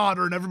really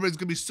modern. Everybody's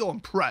gonna be so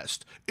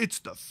impressed. It's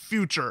the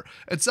future.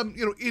 And some,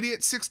 you know,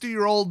 idiot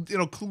 60-year-old, you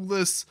know,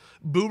 clueless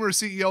boomer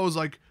CEO is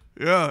like,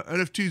 yeah,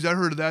 NFTs, I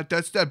heard of that.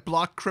 That's that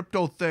block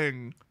crypto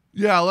thing.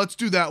 Yeah, let's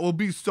do that. We'll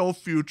be so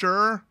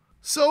future.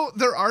 So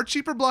there are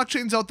cheaper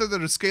blockchains out there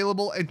that are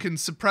scalable and can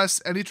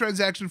suppress any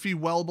transaction fee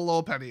well below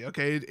a penny,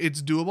 okay?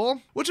 It's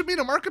doable, which would mean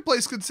a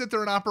marketplace could sit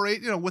there and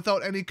operate, you know,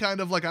 without any kind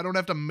of like, I don't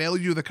have to mail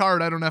you the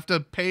card. I don't have to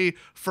pay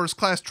first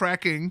class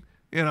tracking,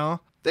 you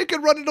know? They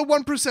could run it a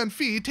 1%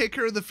 fee, take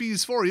care of the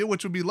fees for you,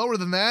 which would be lower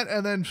than that,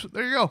 and then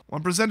there you go.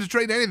 1% to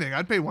trade anything.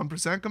 I'd pay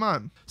 1%, come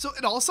on. So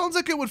it all sounds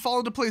like it would fall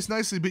into place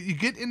nicely, but you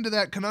get into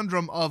that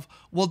conundrum of,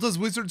 well, does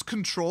Wizards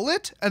control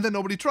it? And then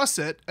nobody trusts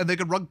it, and they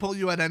could rug pull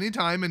you at any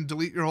time and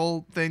delete your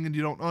whole thing and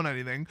you don't own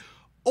anything.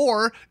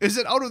 Or is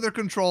it out of their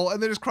control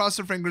and they just cross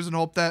their fingers and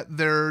hope that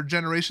their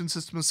generation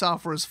system of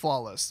software is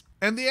flawless?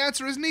 And the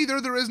answer is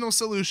neither. There is no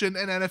solution,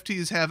 and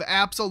NFTs have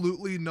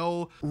absolutely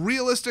no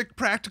realistic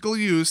practical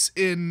use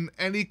in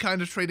any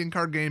kind of trading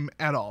card game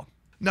at all.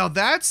 Now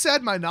that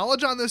said, my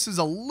knowledge on this is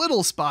a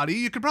little spotty.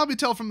 You can probably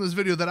tell from this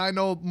video that I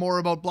know more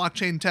about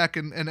blockchain tech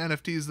and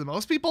NFTs than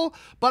most people,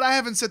 but I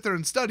haven't sit there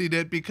and studied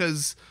it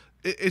because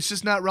it's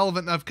just not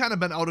relevant. And I've kind of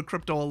been out of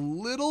crypto a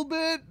little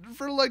bit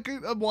for like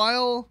a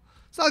while.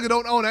 It's not like I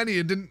don't own any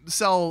and didn't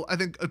sell, I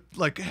think,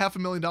 like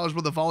 $500,000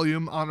 worth of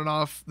volume on and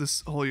off this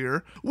whole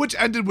year, which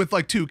ended with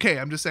like 2K.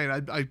 I'm just saying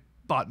I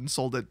bought and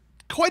sold it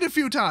quite a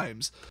few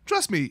times.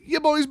 Trust me, your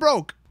boy's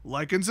broke.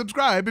 Like and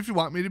subscribe if you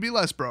want me to be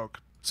less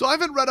broke. So I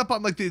haven't read up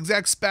on like the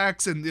exact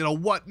specs and, you know,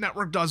 what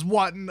network does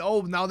what and,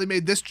 oh, now they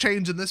made this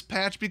change in this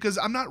patch because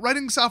I'm not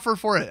writing software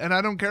for it and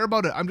I don't care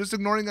about it. I'm just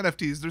ignoring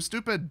NFTs. They're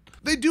stupid.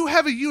 They do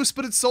have a use,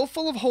 but it's so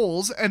full of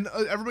holes and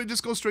everybody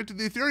just goes straight to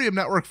the Ethereum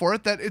network for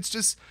it that it's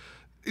just...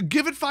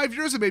 Give it 5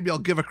 years and maybe I'll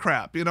give a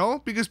crap, you know?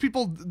 Because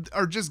people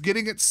are just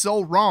getting it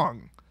so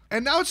wrong.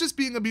 And now it's just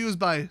being abused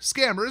by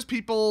scammers,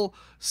 people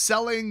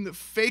selling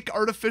fake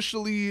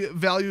artificially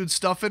valued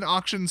stuff in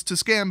auctions to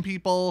scam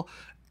people,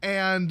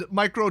 and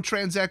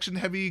microtransaction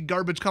heavy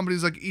garbage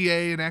companies like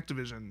EA and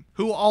Activision,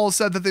 who all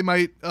said that they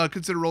might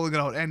consider rolling it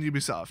out, and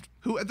Ubisoft,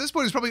 who at this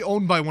point is probably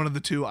owned by one of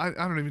the two. I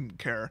don't even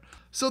care.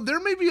 So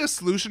there may be a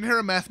solution here,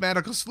 a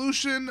mathematical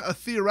solution, a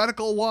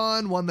theoretical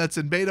one that's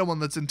in beta, one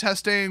that's in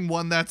testing,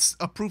 one that's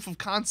a proof of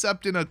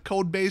concept in a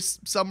code base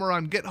somewhere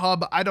on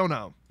GitHub. I don't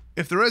know.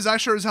 If there is, I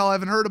sure as hell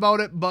haven't heard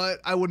about it, but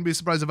I wouldn't be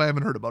surprised if I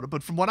haven't heard about it.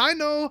 But from what I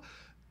know,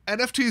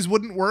 NFTs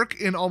wouldn't work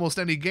in almost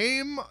any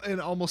game,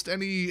 in almost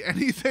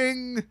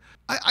anything.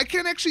 I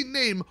can't actually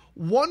name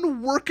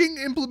one working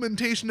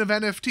implementation of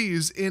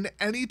NFTs in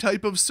any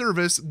type of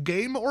service,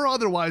 game or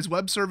otherwise,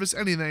 web service,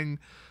 anything,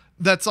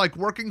 that's like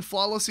working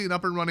flawlessly and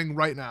up and running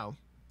right now.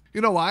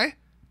 You know why?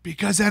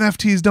 Because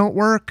NFTs don't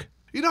work.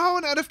 You know how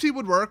an NFT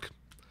would work?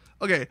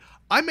 Okay,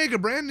 I make a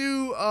brand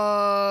new,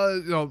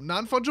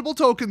 non-fungible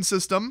token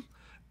system,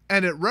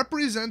 and it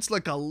represents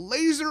like a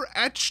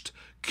laser-etched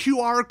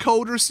QR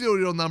code or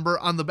serial number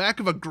on the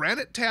back of a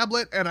granite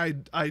tablet, and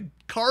I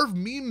carve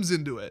memes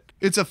into it.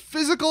 It's a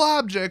physical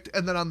object,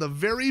 and then on the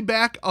very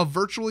back, a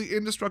virtually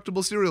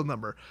indestructible serial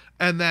number.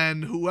 And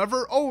then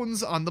whoever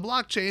owns on the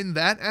blockchain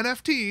that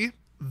NFT,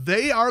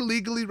 they are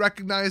legally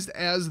recognized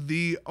as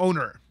the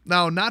owner.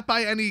 Now, not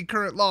by any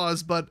current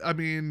laws, but I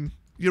mean,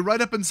 you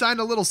write up and sign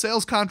a little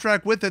sales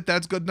contract with it,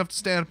 that's good enough to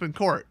stand up in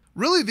court.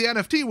 Really, the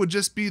NFT would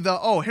just be the,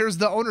 oh, here's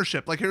the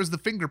ownership, like here's the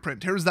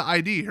fingerprint, here's the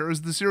ID,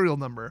 here's the serial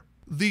number.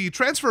 The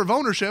transfer of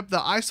ownership,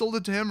 the I sold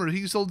it to him or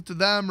he sold it to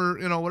them or,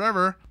 you know,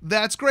 whatever,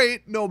 that's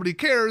great, nobody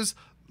cares.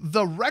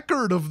 The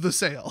record of the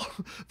sale,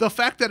 the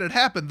fact that it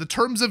happened, the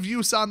terms of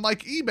use on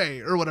like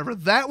eBay or whatever,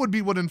 that would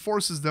be what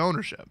enforces the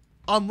ownership.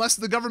 Unless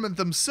the government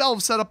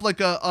themselves set up like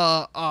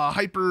a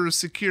hyper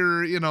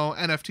secure, you know,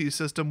 NFT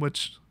system,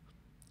 which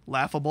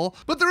laughable.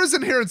 But there is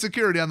inherent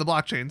security on the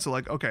blockchain, so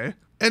like, okay.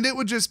 And it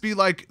would just be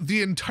like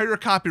the entire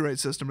copyright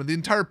system or the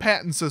entire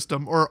patent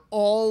system or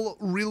all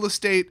real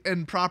estate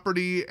and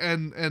property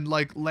and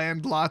like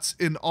land lots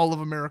in all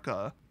of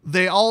America.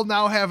 They all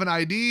now have an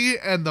ID,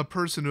 and the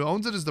person who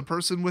owns it is the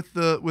person with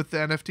the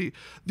NFT.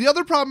 The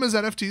other problem is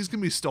NFTs can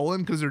be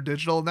stolen because they're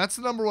digital, and that's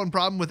the number one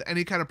problem with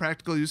any kind of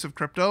practical use of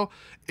crypto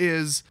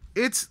is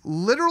it's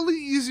literally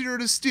easier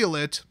to steal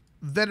it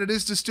than it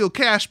is to steal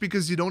cash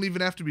because you don't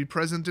even have to be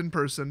present in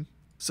person.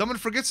 Someone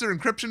forgets their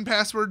encryption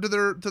password to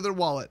their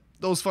wallet.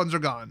 Those funds are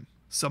gone.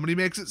 Somebody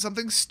makes it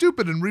something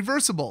stupid and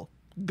reversible.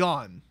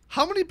 Gone.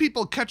 How many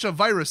people catch a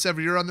virus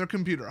every year on their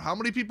computer? How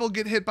many people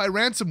get hit by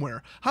ransomware?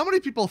 How many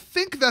people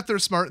think that they're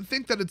smart and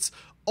think that it's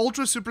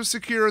ultra super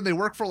secure and they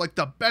work for like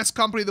the best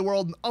company in the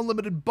world, an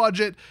unlimited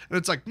budget, and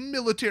it's like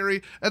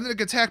military, and then it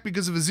gets hacked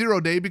because of a 0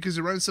 day because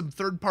you're running some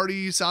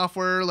third-party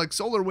software like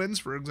SolarWinds,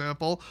 for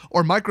example,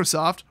 or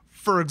Microsoft,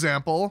 for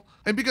example,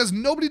 and because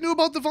nobody knew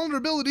about the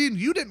vulnerability and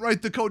you didn't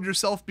write the code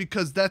yourself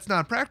because that's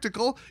not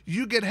practical,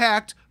 you get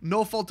hacked,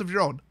 no fault of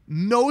your own.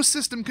 No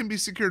system can be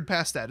secured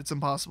past that. It's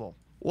impossible.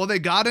 Well, they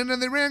got in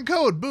and they ran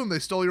code. Boom, they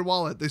stole your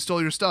wallet. They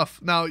stole your stuff.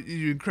 Now,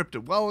 you encrypt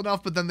it well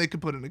enough, but then they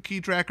could put in a key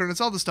tracker, and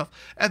it's all this stuff.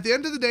 At the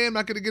end of the day, I'm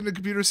not going to get into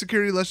computer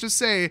security. Let's just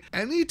say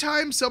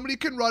anytime somebody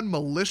can run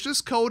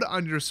malicious code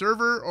on your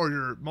server or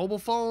your mobile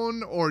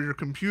phone or your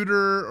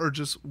computer or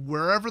just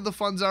wherever the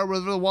funds are,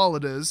 wherever the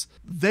wallet is,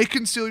 they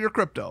can steal your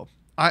crypto.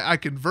 I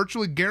can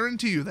virtually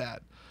guarantee you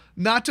that.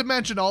 Not to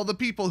mention all the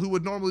people who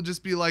would normally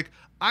just be like,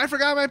 I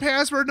forgot my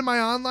password to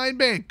my online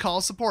bank. Call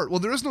support. Well,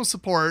 there is no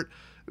support.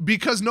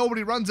 Because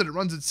nobody runs it, it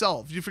runs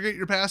itself. You forget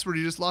your password,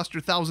 you just lost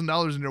your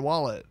 $1,000 in your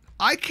wallet.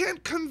 I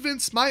can't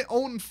convince my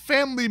own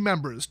family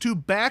members to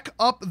back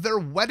up their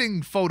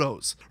wedding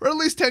photos. Or at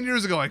least 10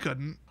 years ago I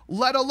couldn't.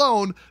 Let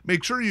alone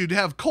make sure you'd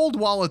have cold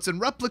wallets and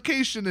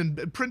replication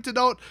and printed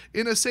out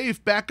in a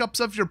safe backups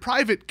of your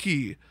private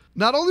key.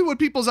 Not only would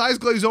people's eyes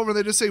glaze over,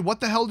 they just say,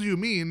 what the hell do you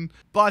mean?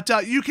 But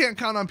you can't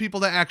count on people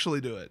to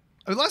actually do it.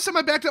 I mean, last time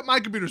I backed up my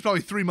computer was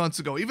probably 3 months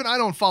ago. Even I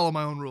don't follow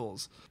my own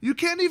rules. You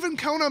can't even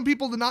count on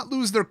people to not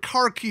lose their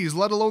car keys,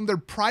 let alone their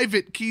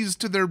private keys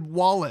to their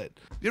wallet.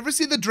 You ever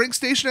see the drink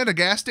station at a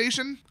gas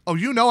station? Oh,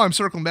 you know I'm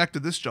circling back to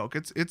this joke.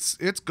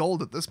 It's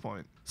gold at this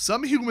point.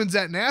 Some humans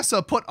at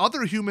NASA put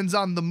other humans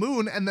on the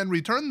moon and then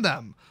return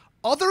them.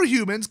 Other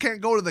humans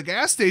can't go to the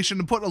gas station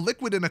and put a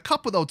liquid in a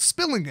cup without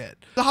spilling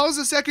it. So how is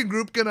the second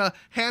group gonna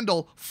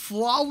handle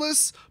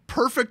flawless,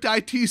 perfect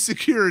IT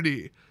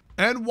security?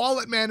 And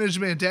wallet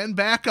management and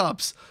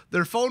backups.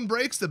 Their phone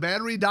breaks, the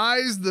battery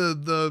dies,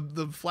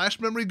 the flash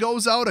memory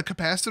goes out, a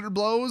capacitor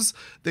blows,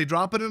 they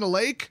drop it in a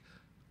lake.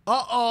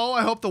 Uh-oh,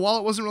 I hope the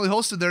wallet wasn't really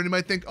hosted there. And you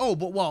might think, oh,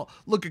 but well,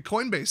 look at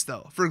Coinbase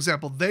though. For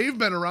example, they've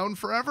been around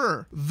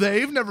forever.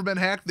 They've never been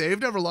hacked. They've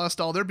never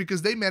lost all there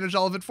because they manage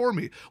all of it for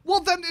me.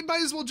 Well, then it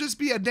might as well just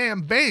be a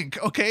damn bank,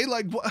 okay?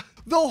 Like,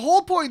 the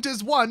whole point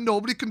is, one,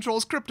 nobody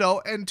controls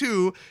crypto, and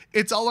two,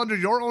 it's all under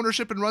your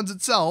ownership and runs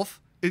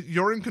itself.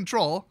 You're in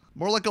control.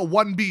 More like a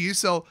 1B.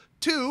 So,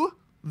 two,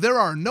 there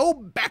are no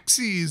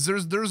backsies.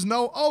 There's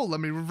no, oh,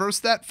 let me reverse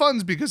that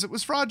funds because it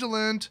was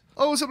fraudulent.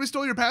 Oh, somebody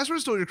stole your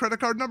password, stole your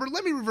credit card number.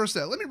 Let me reverse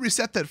that. Let me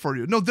reset that for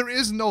you. No, there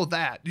is no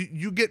that.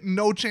 You get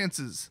no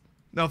chances.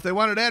 Now, if they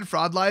wanted to add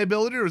fraud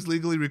liability or was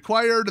legally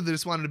required, or they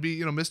just wanted to be,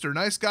 Mr.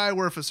 Nice Guy,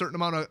 where if a certain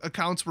amount of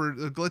accounts where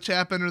a glitch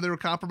happened or they were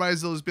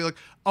compromised, they'll just be like,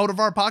 out of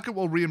our pocket,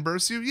 we'll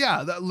reimburse you.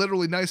 Yeah, that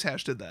literally Nice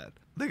Hash did that.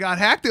 They got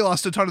hacked. They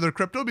lost a ton of their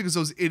crypto because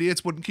those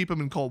idiots wouldn't keep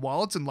them in cold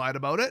wallets and lied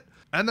about it.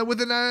 And then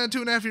within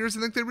 2.5 years,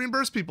 I think they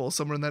reimbursed people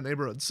somewhere in that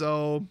neighborhood.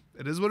 So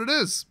it is what it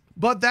is.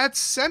 But that's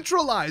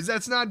centralized.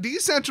 That's not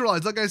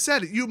decentralized. Like I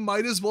said, you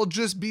might as well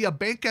just be a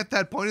bank at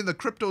that point, and the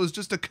crypto is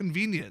just a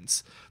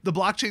convenience. The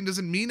blockchain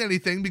doesn't mean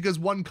anything because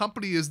one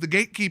company is the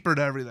gatekeeper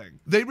to everything.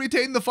 They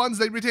retain the funds,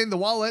 they retain the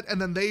wallet,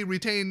 and then they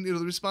retain the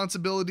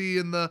responsibility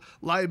and the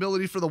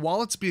liability for the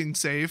wallets being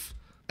safe.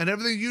 And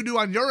everything you do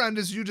on your end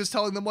is you just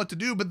telling them what to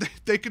do, but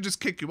they could just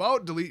kick you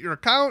out, delete your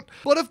account.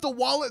 But if the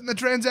wallet and the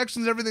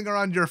transactions, everything are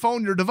on your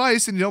phone, your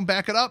device, and you don't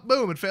back it up,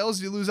 boom, it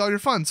fails, you lose all your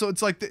funds. So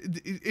it's like,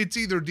 it's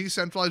either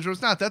decentralized or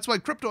it's not. That's why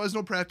crypto has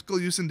no practical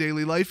use in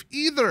daily life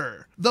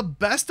either. The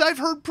best I've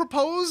heard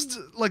proposed,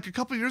 like a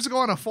couple years ago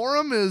on a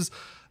forum, is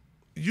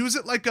use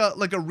it like a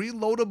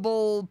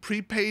reloadable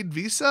prepaid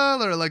Visa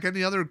or like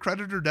any other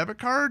credit or debit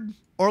card.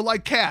 Or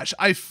like cash.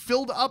 I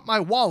filled up my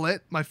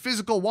wallet, my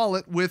physical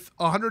wallet, with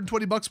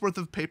 $120 worth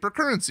of paper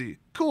currency.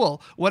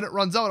 Cool. When it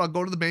runs out, I'll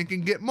go to the bank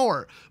and get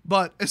more.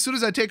 But as soon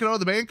as I take it out of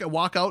the bank and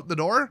walk out the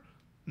door,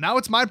 now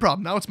it's my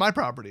problem. Now it's my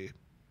property.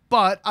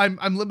 But I'm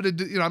limited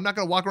to, I'm not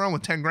going to walk around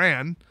with 10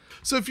 grand.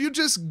 So if you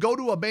just go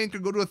to a bank or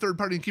go to a third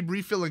party and keep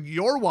refilling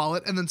your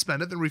wallet and then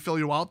spend it, then refill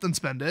your wallet, then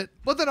spend it,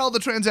 but then all the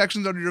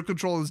transactions under your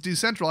control is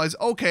decentralized,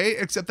 okay,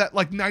 except that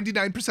like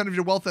 99% of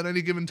your wealth at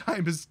any given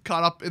time is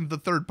caught up in the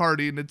third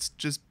party and it's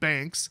just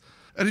banks.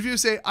 And if you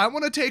say, I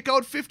want to take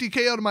out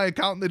 50K out of my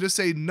account, and they just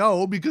say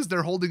no because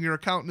they're holding your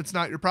account and it's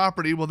not your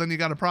property, well, then you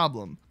got a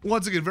problem.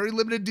 Once again, very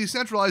limited,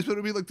 decentralized, but it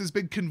would be like this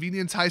big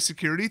convenience, high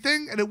security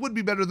thing, and it would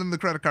be better than the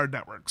credit card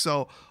network.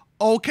 So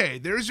Okay,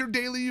 there's your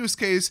daily use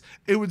case.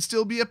 It would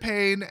still be a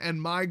pain,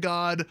 and my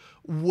God,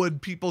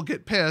 would people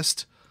get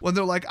pissed when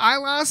they're like, I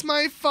lost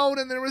my phone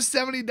and there was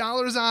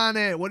 $70 on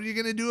it. What are you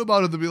going to do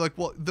about it? They'll be like,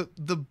 well,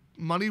 the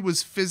money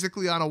was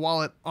physically on a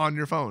wallet on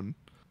your phone.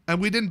 And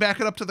we didn't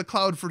back it up to the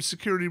cloud for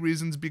security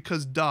reasons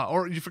because duh.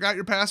 Or you forgot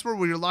your password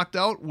when you're locked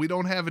out? We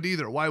don't have it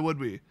either. Why would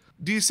we?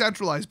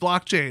 Decentralized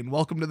blockchain.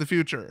 Welcome to the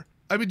future.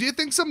 I mean, do you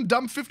think some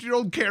dumb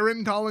 50-year-old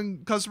Karen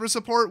calling customer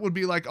support would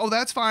be like, oh,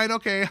 that's fine.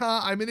 Okay,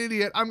 I'm an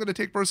idiot. I'm going to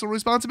take personal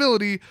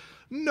responsibility.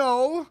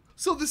 No.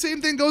 So the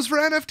same thing goes for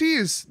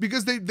NFTs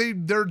because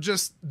they're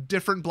just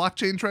different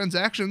blockchain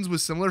transactions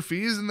with similar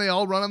fees, and they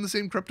all run on the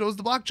same crypto as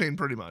the blockchain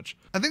pretty much.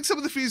 I think some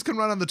of the fees can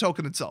run on the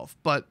token itself,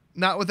 but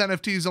not with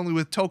NFTs, only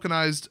with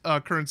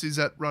tokenized currencies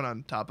that run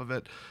on top of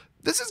it.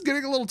 This is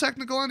getting a little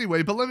technical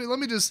anyway, but let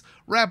me just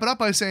wrap it up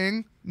by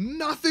saying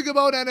nothing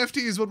about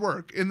NFTs would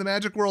work in the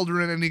Magic world or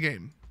in any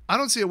game. I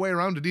don't see a way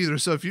around it either.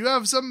 So if you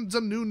have some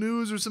new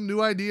news or some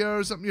new idea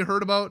or something you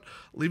heard about,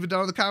 leave it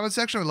down in the comment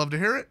section. I'd love to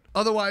hear it.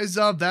 Otherwise,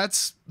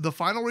 that's the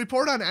final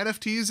report on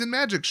NFTs in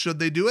Magic. Should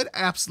they do it?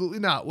 Absolutely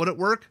not. Would it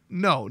work?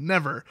 No,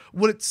 never.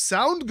 Would it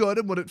sound good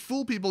and would it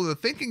fool people into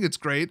thinking it's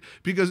great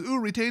because, ooh,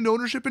 retained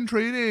ownership and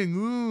trading,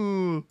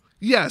 ooh.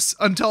 Yes,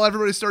 until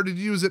everybody started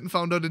to use it and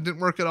found out it didn't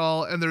work at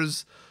all, and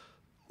there's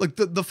like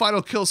the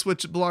final kill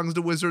switch belongs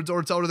to Wizards or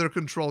it's out of their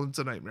control and it's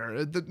a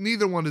nightmare.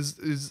 Neither one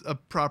is a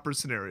proper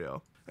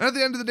scenario. And at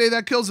the end of the day,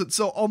 that kills it.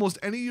 So almost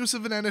any use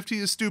of an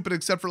NFT is stupid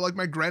except for like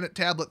my granite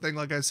tablet thing,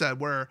 like I said,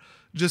 where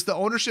just the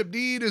ownership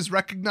deed is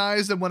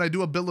recognized, and when I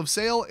do a bill of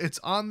sale, it's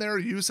on there.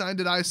 You signed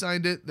it, I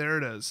signed it, there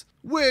it is.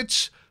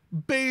 Which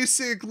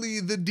basically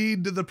the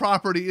deed to the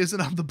property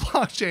isn't on the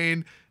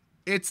blockchain.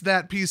 It's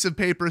that piece of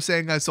paper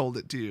saying I sold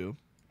it to you.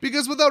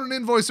 Because without an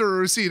invoice or a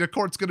receipt, a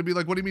court's going to be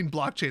like, what do you mean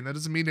blockchain? That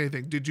doesn't mean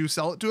anything. Did you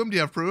sell it to him? Do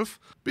you have proof?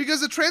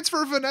 Because a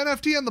transfer of an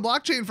NFT on the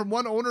blockchain from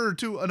one owner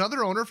to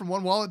another owner, from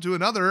one wallet to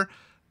another,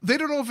 they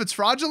don't know if it's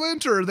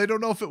fraudulent or they don't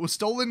know if it was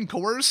stolen,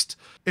 coerced.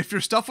 If your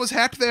stuff was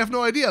hacked, they have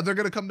no idea. They're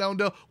going to come down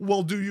to,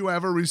 well, do you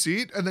have a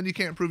receipt? And then you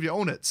can't prove you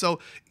own it.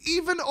 So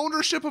even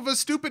ownership of a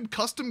stupid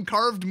custom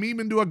carved meme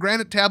into a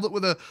granite tablet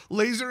with a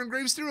laser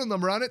engraved serial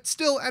number on it,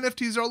 still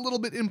NFTs are a little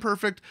bit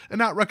imperfect and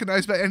not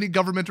recognized by any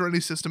government or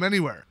any system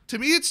anywhere. To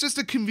me, it's just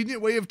a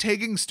convenient way of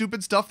tagging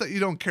stupid stuff that you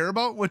don't care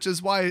about, which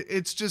is why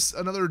it's just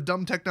another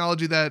dumb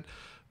technology that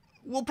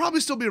will probably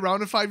still be around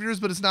in 5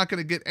 years, but it's not going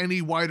to get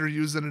any wider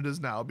use than it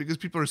is now because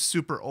people are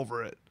super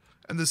over it.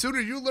 And the sooner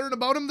you learn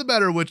about them, the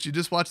better, which you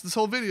just watched this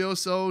whole video,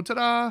 so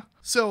ta-da!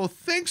 So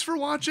thanks for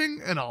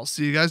watching, and I'll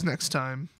see you guys next time.